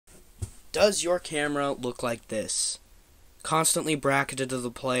Does your camera look like this? Constantly bracketed to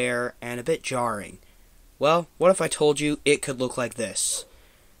the player and a bit jarring. Well, what if I told you it could look like this?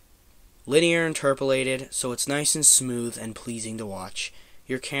 Linear interpolated, so it's nice and smooth and pleasing to watch.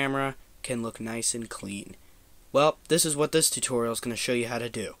 Your camera can look nice and clean. Well, this is what this tutorial is going to show you how to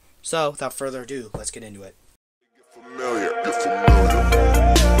do. So, without further ado, let's get into it.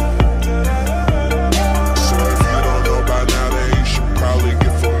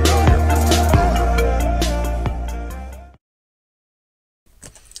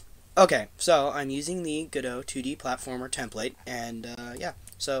 Okay, so I'm using the Godot 2D platformer template, and yeah,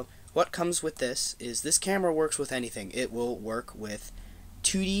 so what comes with this is this camera works with anything. It will work with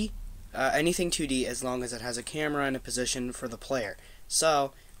 2D, anything 2D, as long as it has a camera and a position for the player.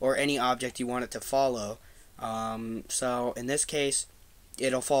 So, or any object you want it to follow. So in this case,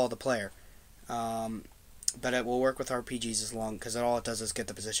 it'll follow the player. But it will work with RPGs as long, because all it does is get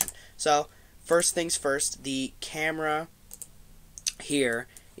the position. So, first things first, the camera here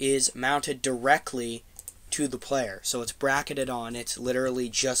is mounted directly to the player. So it's bracketed on, it's literally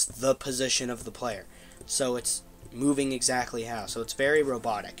just the position of the player. So it's moving exactly how. So it's very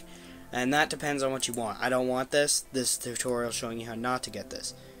robotic. And that depends on what you want. I don't want this. This tutorial is showing you how not to get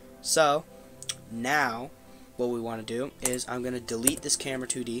this. So, now, what we want to do is I'm going to delete this camera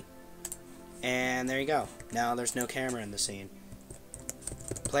 2D. And there you go. Now there's no camera in the scene.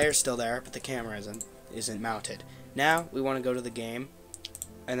 Player's still there, but the camera isn't mounted. Now, we want to go to the game.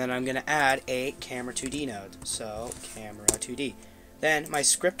 And then I'm going to add a camera 2D node. So, camera 2D. Then, my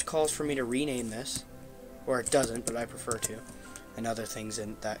script calls for me to rename this. Or it doesn't, but I prefer to. And other things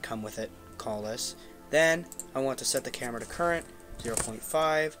that come with it call this. Then, I want to set the camera to current,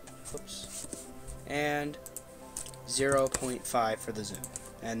 0.5, whoops, and 0.5 for the zoom.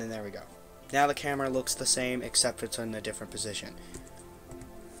 And then there we go. Now the camera looks the same, except it's in a different position.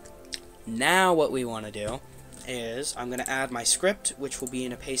 Now what we want to do is I'm going to add my script, which will be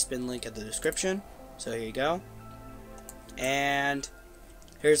in a Pastebin link in the description. So here you go. And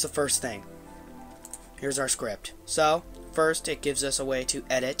here's the first thing. Here's our script. So first, it gives us a way to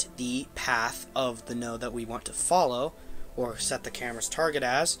edit the path of the node that we want to follow, or set the camera's target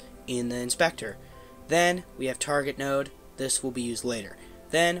as, in the inspector. Then we have target node. This will be used later.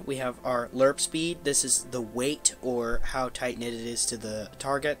 Then we have our lerp speed. This is the weight, or how tight knit it is to the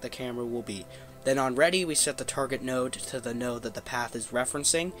target the camera will be. Then on ready, we set the target node to the node that the path is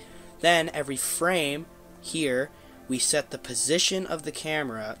referencing. Then every frame here, we set the position of the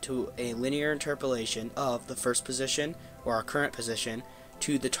camera to a linear interpolation of the first position, or our current position,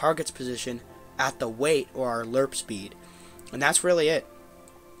 to the target's position at the weight, or our lerp speed. And that's really it.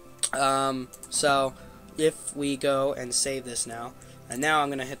 So if we go and save this now, and now I'm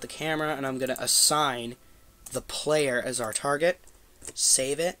going to hit the camera and I'm going to assign the player as our target,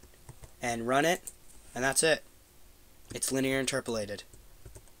 save it, and run it, and that's it. It's linear interpolated.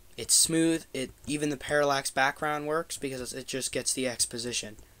 It's smooth. Even the parallax background works because it just gets the X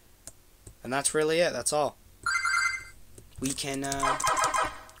position. And that's really it. That's all. We can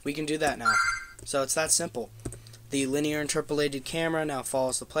do that now. So it's that simple. The linear interpolated camera now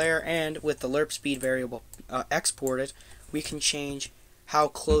follows the player, and with the lerp speed variable exported, we can change how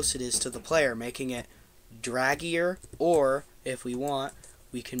close it is to the player, making it draggier, or if we want,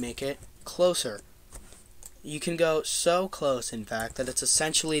 we can make it closer. You can go so close, in fact, that it's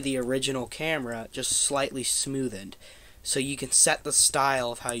essentially the original camera, just slightly smoothened. So you can set the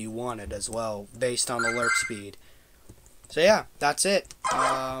style of how you want it as well, based on the lerp speed. So yeah, that's it.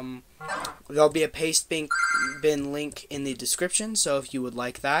 There'll be a Pastebin link in the description, so if you would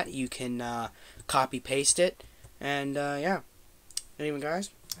like that, you can copy paste it. And yeah. Anyway, guys,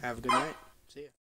 have a good night. See ya.